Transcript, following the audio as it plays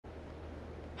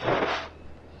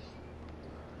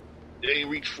They ain't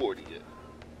reached 40 yet.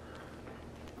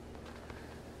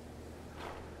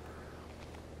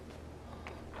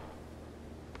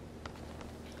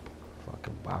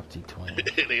 Fucking Bobsy twins.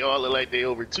 They all look like they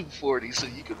over 240, so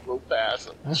you can blow past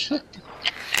them.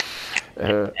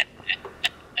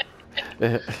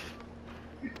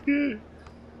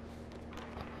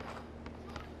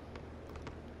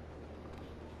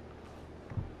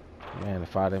 Man,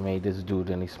 if I'd have made this dude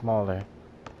any smaller,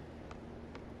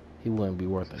 he wouldn't be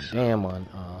worth a damn on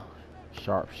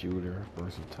sharpshooter,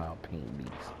 versatile paint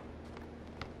beast.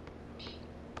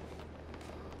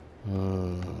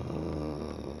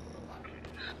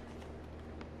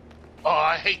 Oh,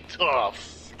 I hate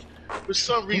tough. For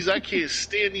some reason, I can't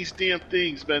stand these damn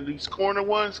things, man. These corner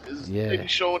ones, because they be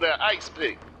showing that ice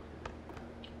pick.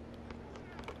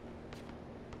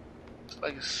 It's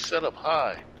like it's set up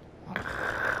high.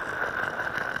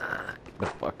 Get the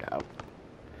fuck out.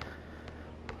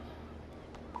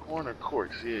 Corner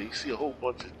courts, yeah. You see a whole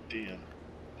bunch of damn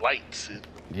lights and.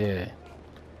 Yeah.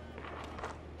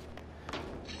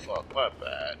 Fuck, my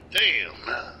bad. Damn.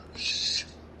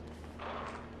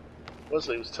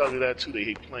 Wesley was telling me that too. They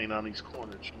hate playing on these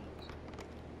corner joints.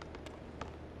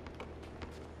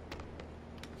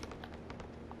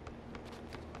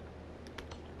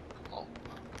 Come on.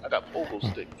 I got pogo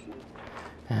stick, fool.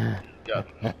 Got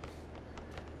me.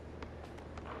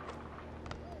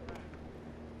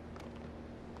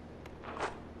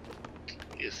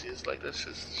 Yes, it's like that's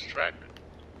just distracting.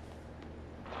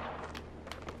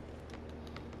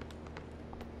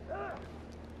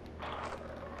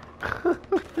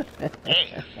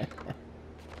 Damn.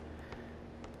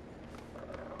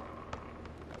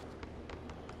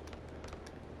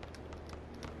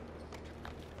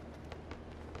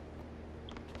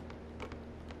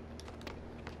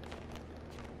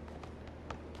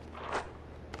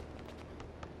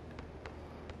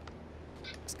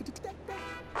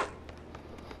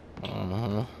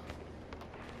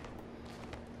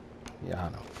 Y'all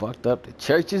done fucked up the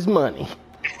church's money.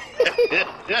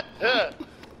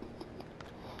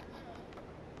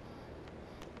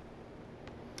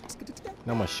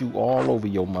 I'm gonna shoot all over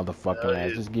your motherfucking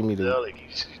ass. Just give me the. Like you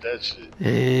shoot that shit.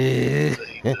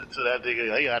 So that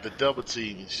nigga, he got the double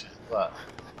team and shit. Wow.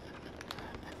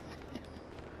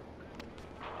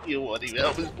 You don't want to even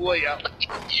help his boy out.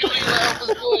 You don't even help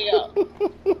his boy out.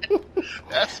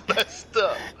 That's messed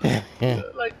up.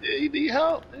 Like, he need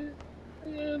help, man.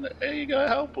 Yeah, you gotta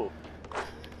help him.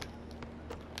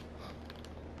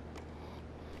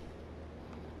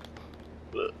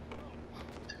 Look.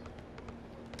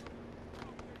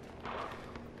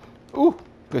 Ooh,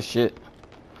 good shit.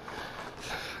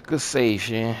 Good save,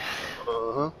 Shan.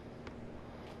 Uh-huh.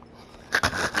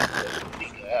 He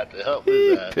had to help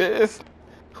his ass. Pissed.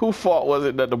 Who fault was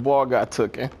it that the ball got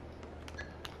taken?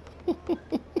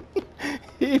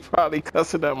 He probably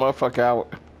cussing that motherfucker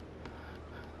out.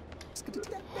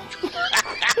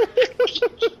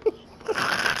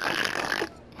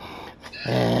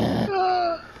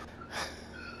 Yeah,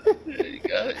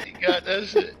 you got that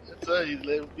shit. I tell you,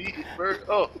 let him beat it first.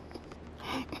 Oh.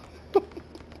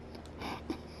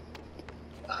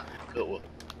 Good one.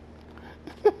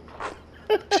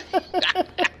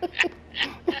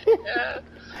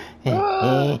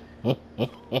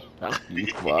 You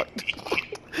fucked.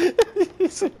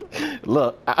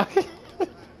 Look,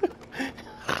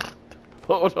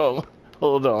 hold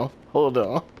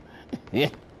on. Yeah.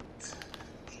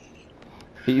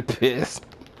 He pissed.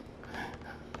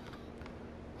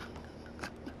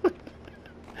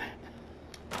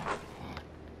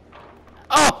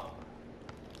 Oh!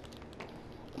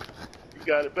 You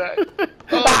got it back.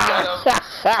 Oh,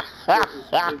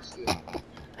 got it.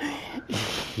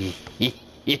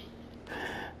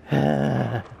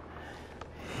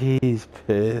 He's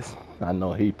pissed. I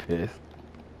know he pissed.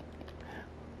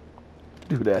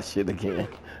 Do that shit again.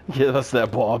 Give us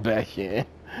that ball back here.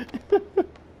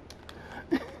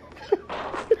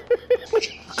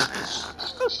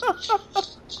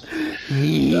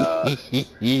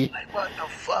 Like, what the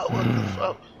fuck? What the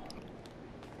fuck?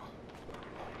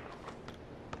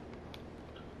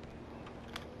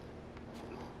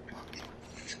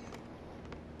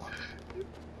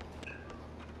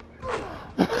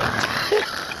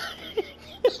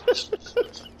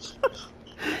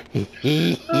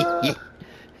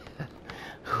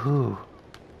 Whew.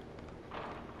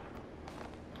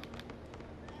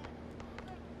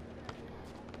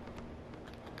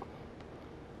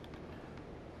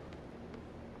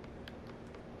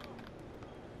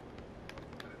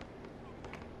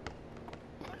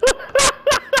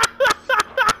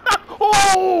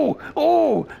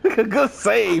 Oh, good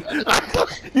save.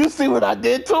 You see what I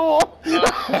did to him?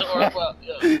 Don't worry about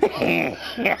it.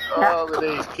 Oh, but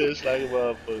they pissed like a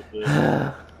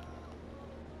motherfucker.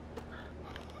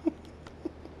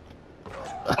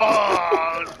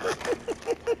 Oh,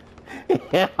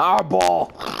 Our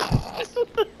ball.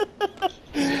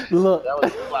 Look. that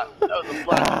was a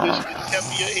block fish that kept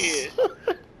in your head.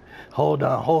 Hold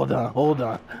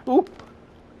on. Ooh.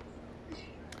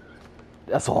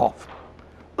 That's off.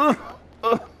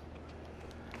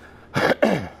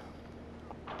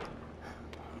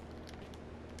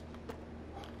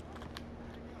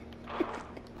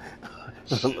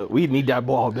 We need that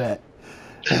ball back.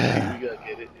 You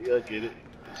gotta get it.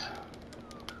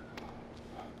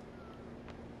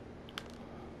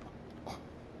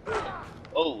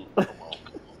 Oh, come on.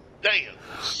 Damn.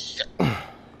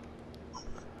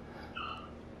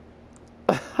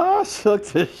 I shook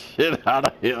the shit out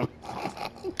of him.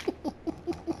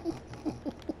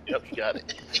 Yep, you got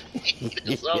it.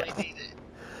 That's all he needed.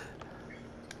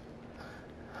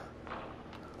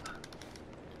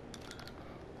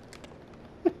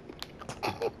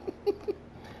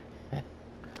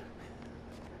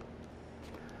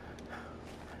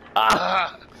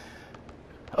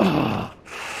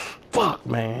 Fuck,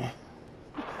 man.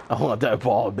 I want that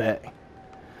ball back.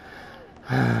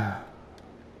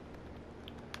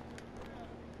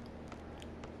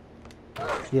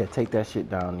 Yeah, take that shit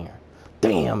down there.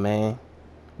 Damn, man.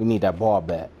 We need that ball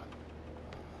back.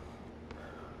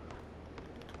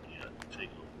 Yeah, take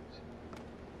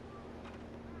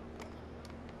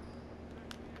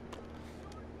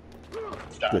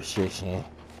it. Good shit, Shan.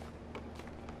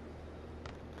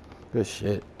 Good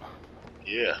shit.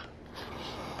 Yeah.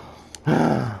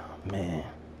 Man.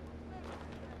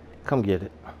 Come get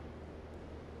it.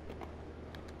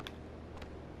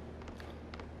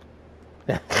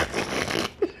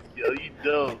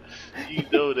 Yo, you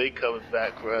know they coming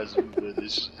back for us with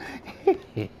this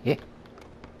shit.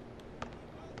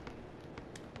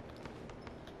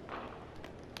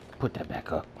 Put that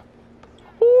back up.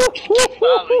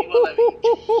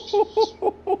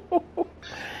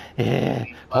 Yeah.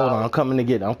 Hold on, I'm coming to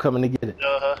get it.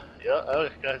 Yeah, I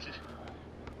got you.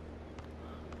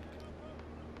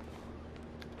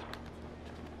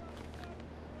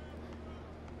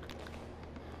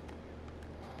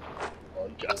 Oh,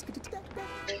 you got it.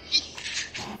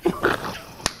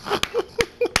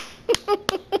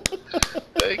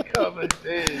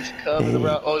 They is coming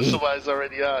around. Oh, somebody's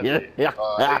already on Yeah. there.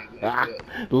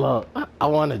 Look, I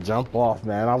want to jump off,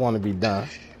 man. I want to be done.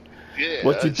 Yeah,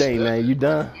 What you think, man? You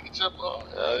done? You can jump off.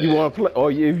 You want to play?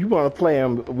 Or if you want to play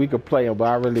them, we could play them. But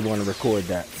I really want to record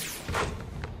that.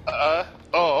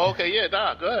 Oh, okay, yeah,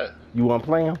 nah, go ahead. You want to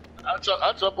play them? I'll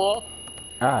jump off.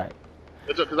 All right.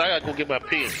 Because I gotta go get my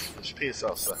pins. There's pins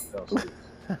outside. All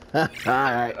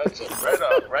right. I'll jump right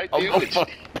up, right there with you.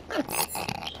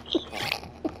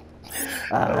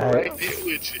 All right. Right there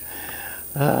with you.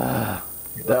 That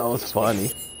was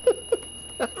funny.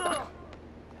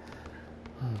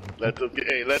 Let them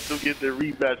get their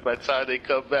rematch by the time they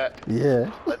come back.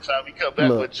 Yeah. By the time we come back,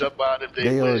 Look, we'll jump out if they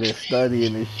They over win. there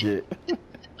studying this shit.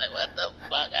 Like, what the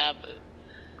fuck happened?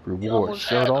 Reward,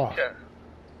 shirt off. Okay.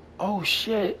 Oh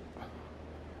shit.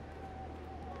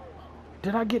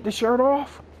 Did I get the shirt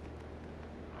off?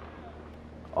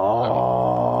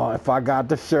 Oh, if I got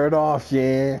the shirt off,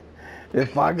 Shan.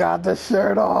 If I got the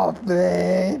shirt off,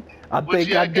 man. I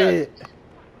think I did.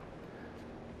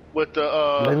 With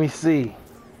the Let me see.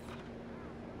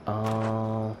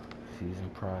 Season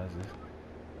prizes.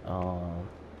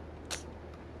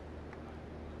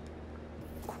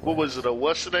 what was it?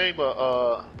 What's the name?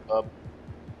 A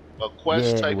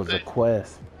quest yeah, type it was thing? a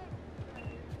quest.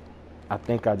 I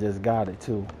think I just got it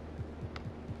too.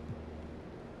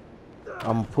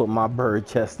 I'm gonna put my bird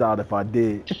chest out if I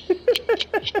did.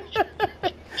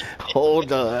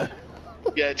 Hold on.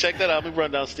 Yeah, check that out. Let me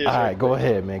run downstairs. All right, go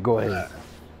ahead, man. Go ahead.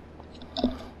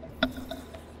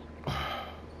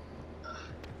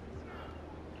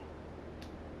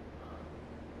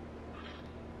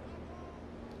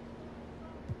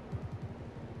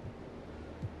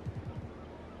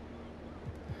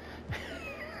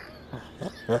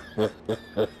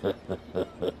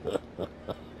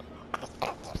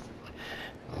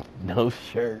 No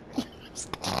shirt.